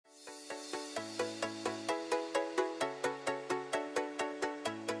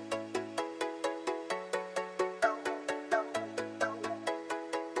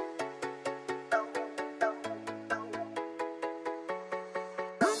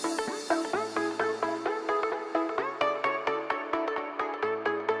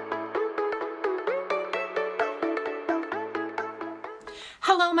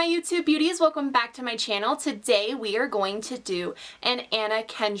Hello my YouTube beauties, welcome back to my channel. Today we are going to do an Anna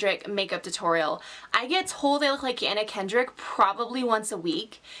Kendrick makeup tutorial. I get told I look like Anna Kendrick probably once a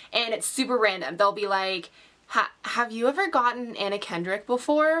week, and it's super random. They'll be like, have you ever gotten Anna Kendrick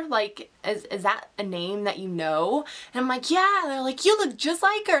before? Like, is that a name that you know? And I'm like, yeah. They're like, you look just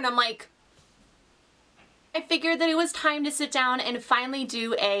like her. And I'm like, I figured that it was time to sit down and finally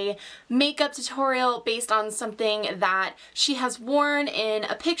do a makeup tutorial based on something that she has worn in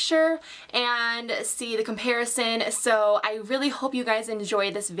a picture and see the comparison. So I really hope you guys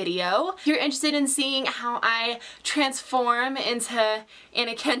enjoy this video. If you're interested in seeing how I transform into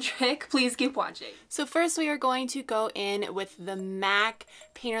Anna Kendrick, please keep watching. So first we are going to go in with the MAC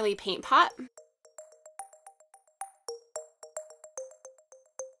Painterly Paint Pot.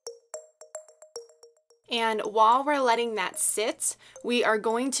 And while we're letting that sit, we are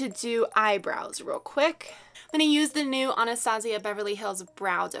going to do eyebrows real quick. I'm going to use the new Anastasia Beverly Hills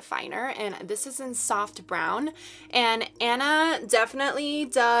Brow Definer, and this is in soft brown. And Anna definitely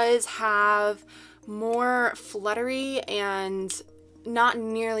does have more fluttery and not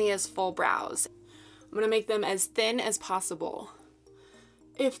nearly as full brows. I'm going to make them as thin as possible,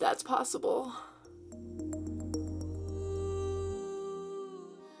 if that's possible.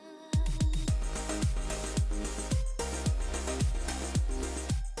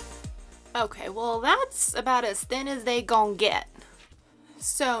 Okay, well that's about as thin as they gon' get.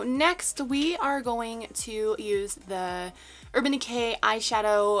 So next we are going to use the Urban Decay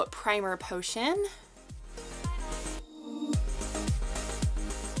Eyeshadow Primer Potion.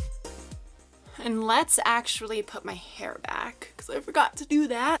 And let's actually put my hair back because I forgot to do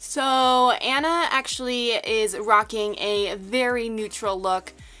that. So Anna actually is rocking a very neutral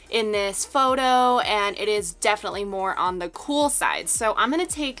look in this photo, and it is definitely more on the cool side. So I'm gonna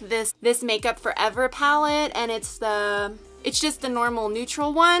take this Makeup Forever palette, and it's just the normal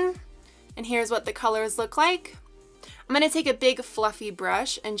neutral one, and here's what the colors look like. I'm gonna take a big fluffy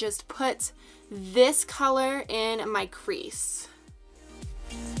brush and just put this color in my crease.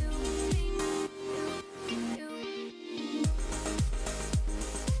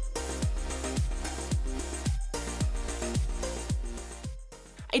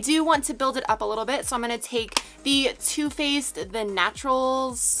 I do want to build it up a little bit, so I'm going to take the Too Faced The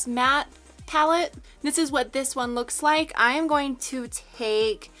Naturals Matte palette. This is what this one looks like. I am going to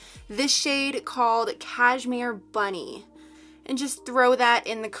take this shade called Cashmere Bunny and just throw that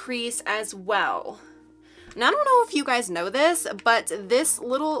in the crease as well. Now, I don't know if you guys know this, but this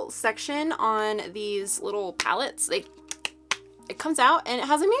little section on these little palettes, it comes out and it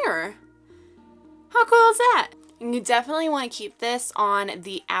has a mirror. How cool is that? And you definitely want to keep this on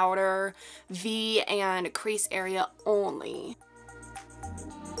the outer V and crease area only.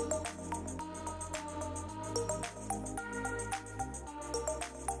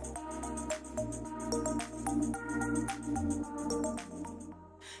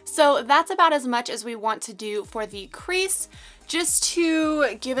 So that's about as much as we want to do for the crease, just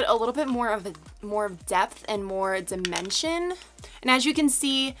to give it a little bit more of depth and more dimension. And as you can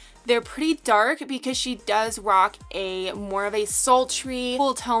see, they're pretty dark because she does rock more of a sultry,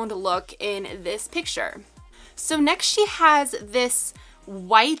 cool-toned look in this picture. So next she has this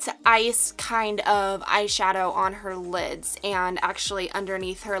white ice kind of eyeshadow on her lids and actually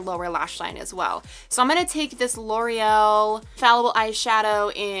underneath her lower lash line as well. So I'm going to take this L'Oreal Infallible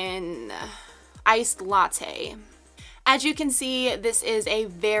eyeshadow in Iced Latte. As you can see, this is a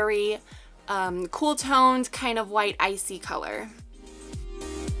very cool-toned kind of white icy color.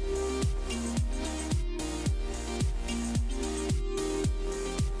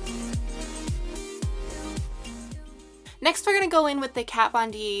 Next, we're going to go in with the Kat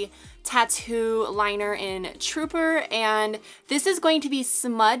Von D Tattoo Liner in Trooper, and this is going to be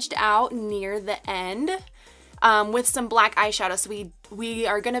smudged out near the end with some black eyeshadow. So we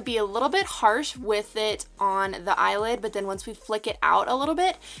are going to be a little bit harsh with it on the eyelid, but then once we flick it out a little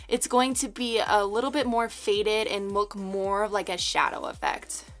bit, it's going to be a little bit more faded and look more of like a shadow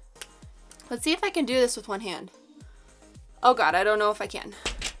effect. Let's see if I can do this with one hand. Oh God, I don't know if I can.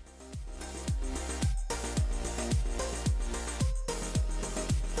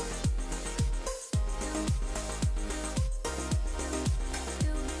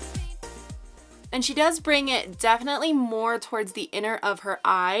 And she does bring it definitely more towards the inner of her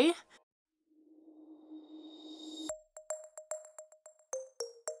eye.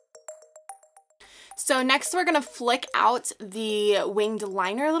 So next we're going to flick out the winged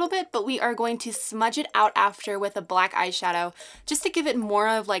liner a little bit, but we are going to smudge it out after with a black eyeshadow just to give it more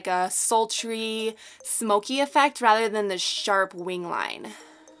of like a sultry, smoky effect rather than the sharp wing line.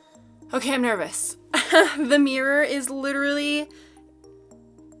 Okay, I'm nervous. The mirror is literally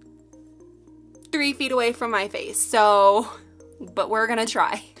 3 feet away from my face, so, but we're gonna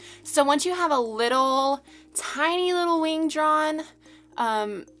try. So once you have a little, tiny little wing drawn,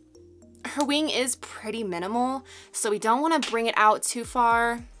 her wing is pretty minimal, so we don't want to bring it out too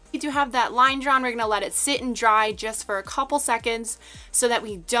far. We do have that line drawn. We're gonna let it sit and dry just for a couple seconds so that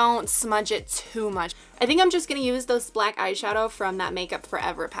we don't smudge it too much. I think I'm just gonna use this black eyeshadow from that Makeup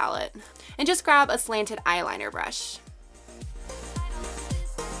Forever palette and just grab a slanted eyeliner brush.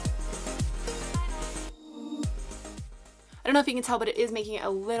 I don't know if you can tell, but it is making it a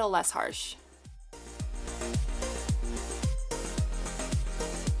little less harsh.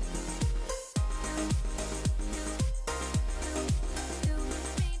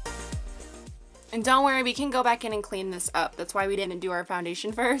 And don't worry, we can go back in and clean this up. That's why we didn't do our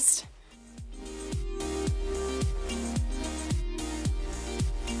foundation first.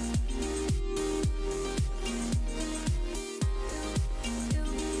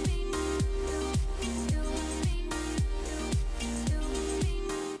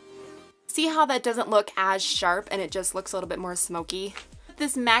 See how that doesn't look as sharp and it just looks a little bit more smoky?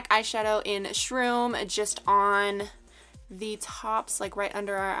 This MAC eyeshadow in Shroom just on the tops, like right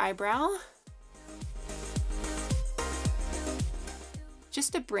under our eyebrow.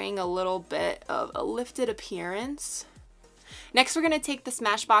 Just to bring a little bit of a lifted appearance. Next, we're gonna take the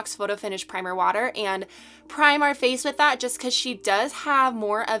Smashbox Photo Finish Primer Water and prime our face with that just because she does have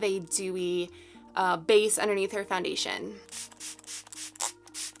more of a dewy base underneath her foundation.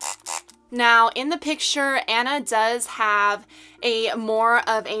 Now, in the picture, Anna does have a more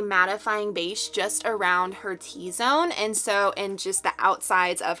of a mattifying base just around her T-zone, and just the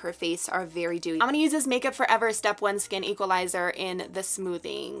outsides of her face are very dewy. I'm gonna use this Makeup Forever Step 1 Skin Equalizer in the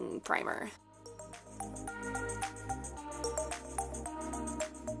smoothing primer.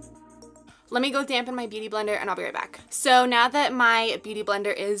 Let me go dampen my Beauty Blender and I'll be right back. So now that my Beauty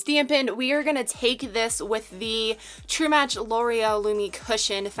Blender is dampened, we are gonna take this with the True Match L'Oreal Lumi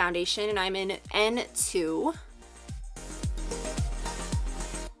Cushion Foundation, and I'm in N2.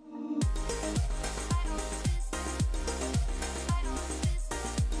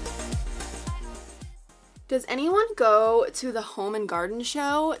 Does anyone go to the Home and Garden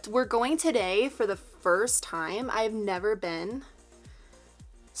show? We're going today for the first time. I've never been.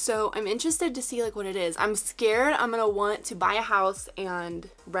 So I'm interested to see like what it is. I'm scared I'm gonna want to buy a house and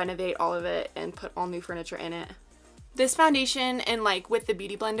renovate all of it and put all new furniture in it. This foundation and like with the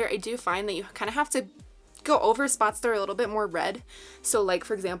Beauty Blender, I do find that you kind of have to go over spots that are a little bit more red. So like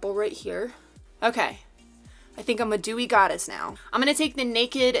for example right here. Okay, I think I'm a dewy goddess now. I'm gonna take the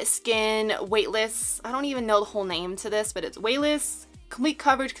Naked Skin Weightless, I don't even know the whole name to this, but it's Weightless Complete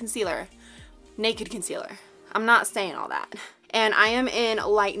Coverage Concealer. Naked Concealer. I'm not saying all that. And I am in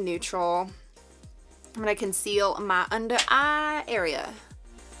light neutral. I'm gonna conceal my under eye area.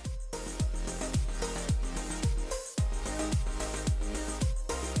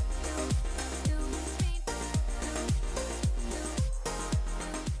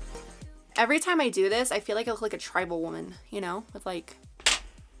 Every time I do this, I feel like I look like a tribal woman, you know, with like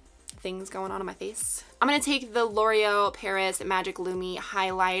things going on my face. I'm gonna take the L'Oreal Paris Magic Lumi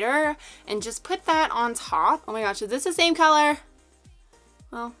highlighter and just put that on top. Oh my gosh, is this the same color?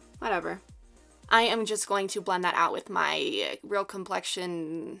 Well, whatever. I am just going to blend that out with my Real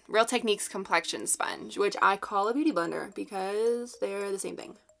Techniques complexion sponge, which I call a beauty blender because they're the same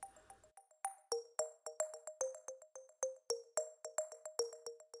thing.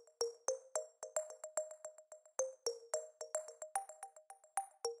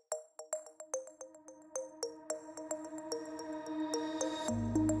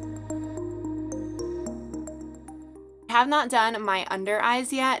 I have not done my under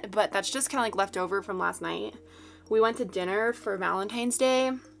eyes yet, but that's just kind of like left over from last night. We went to dinner for Valentine's Day,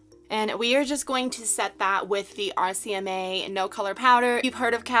 and we are just going to set that with the RCMA No Color Powder. You've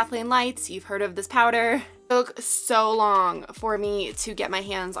heard of Kathleen Lights, you've heard of this powder. It took so long for me to get my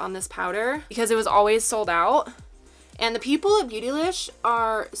hands on this powder because it was always sold out. And the people at Beautylish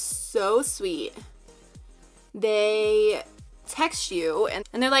are so sweet. They text you and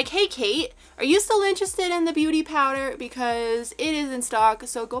they're like, hey Kate, are you still interested in the beauty powder? Because it is in stock,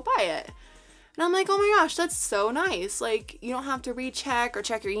 so go buy it. And I'm like, oh my gosh, that's so nice. Like, you don't have to recheck or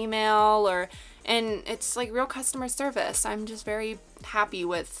check your email and it's like real customer service. I'm just very happy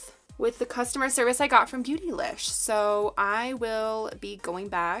with the customer service I got from Beautylish. So I will be going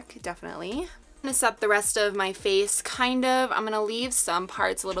back, definitely. I'm gonna set the rest of my face kind of. I'm gonna leave some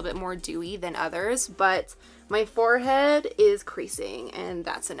parts a little bit more dewy than others, but my forehead is creasing and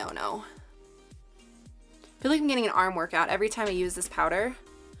that's a no-no. I feel like I'm getting an arm workout every time I use this powder.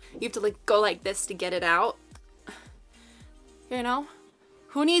 You have to like go like this to get it out, you know?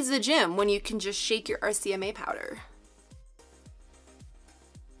 Who needs the gym when you can just shake your RCMA powder?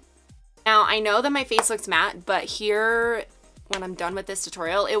 Now, I know that my face looks matte, but here, when I'm done with this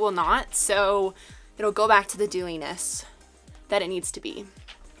tutorial, it will not, so it'll go back to the dewiness that it needs to be.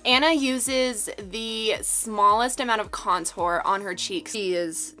 Anna uses the smallest amount of contour on her cheeks. She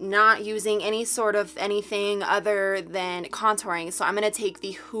is not using any sort of anything other than contouring, so I'm gonna take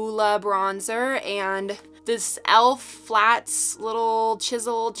the Hoola bronzer and this e.l.f. Flats little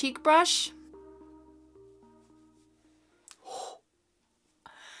chisel cheek brush.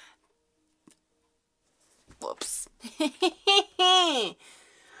 Whoops.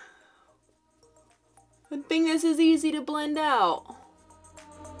 Good thing this is easy to blend out.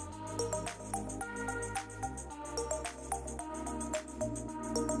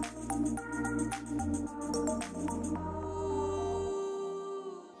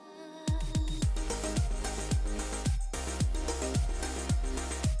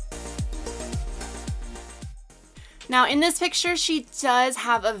 Now in this picture, she does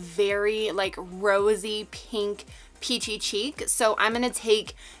have a very like rosy pink peachy cheek. So I'm gonna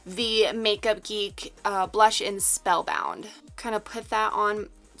take the Makeup Geek blush in Spellbound. Kind of put that on,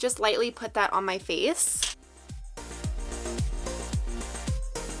 just lightly put that on my face.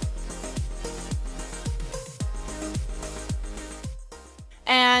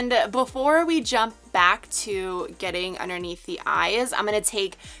 And before we jump back to getting underneath the eyes, I'm gonna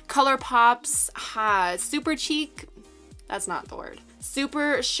take ColourPop's Super Cheek, that's not the word,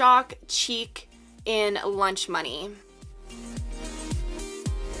 Super Shock Cheek in Lunch Money.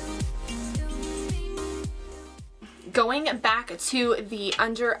 Going back to the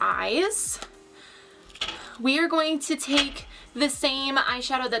under eyes, we are going to take the same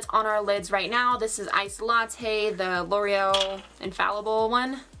eyeshadow that's on our lids right now. This is Iced Latte, the L'Oreal Infallible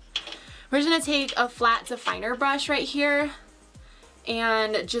one. We're just gonna take a flat definer brush right here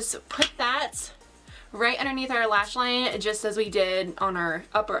and just put that right underneath our lash line, just as we did on our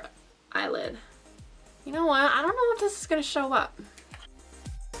upper eyelid. You know what? I don't know if this is gonna show up.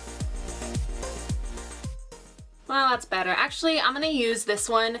 Well, that's better. Actually, I'm gonna use this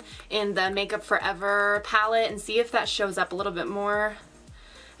one in the Makeup Forever palette and see if that shows up a little bit more.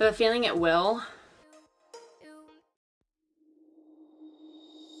 I have a feeling it will.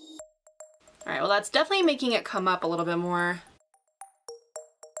 All right, well, that's definitely making it come up a little bit more.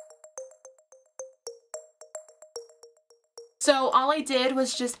 So all I did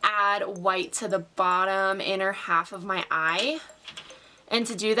was just add white to the bottom inner half of my eye. And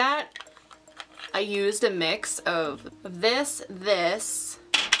to do that, I used a mix of this,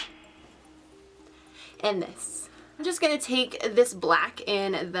 and this. I'm just gonna take this black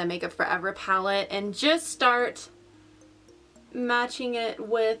in the Makeup Forever palette and just start matching it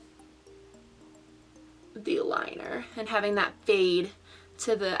with the liner and having that fade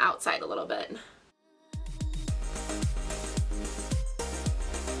to the outside a little bit.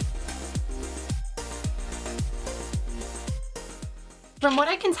 From what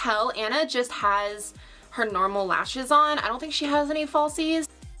I can tell, Anna just has her normal lashes on. I don't think she has any falsies.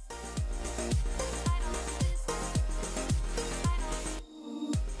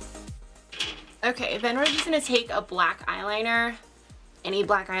 Okay, then we're just gonna take a black eyeliner. Any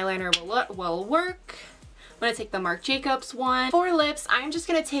black eyeliner will work. I'm gonna take the Marc Jacobs one. For lips, I'm just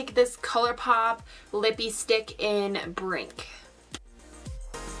gonna take this ColourPop Lippy Stick in Brink.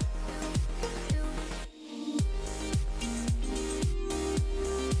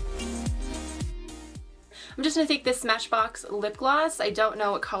 I'm just gonna take this Smashbox lip gloss. I don't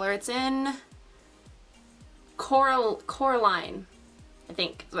know what color it's in. Coraline, I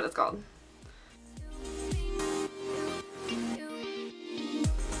think is what it's called.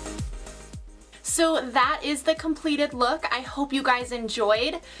 So that is the completed look. I hope you guys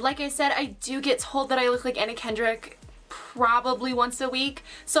enjoyed. Like I said, I do get told that I look like Anna Kendrick probably once a week,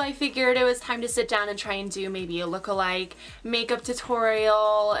 so I figured it was time to sit down and try and do maybe a look-alike makeup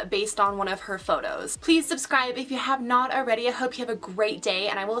tutorial based on one of her photos. Please subscribe if you have not already. I hope you have a great day,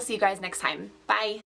 and I will see you guys next time. Bye!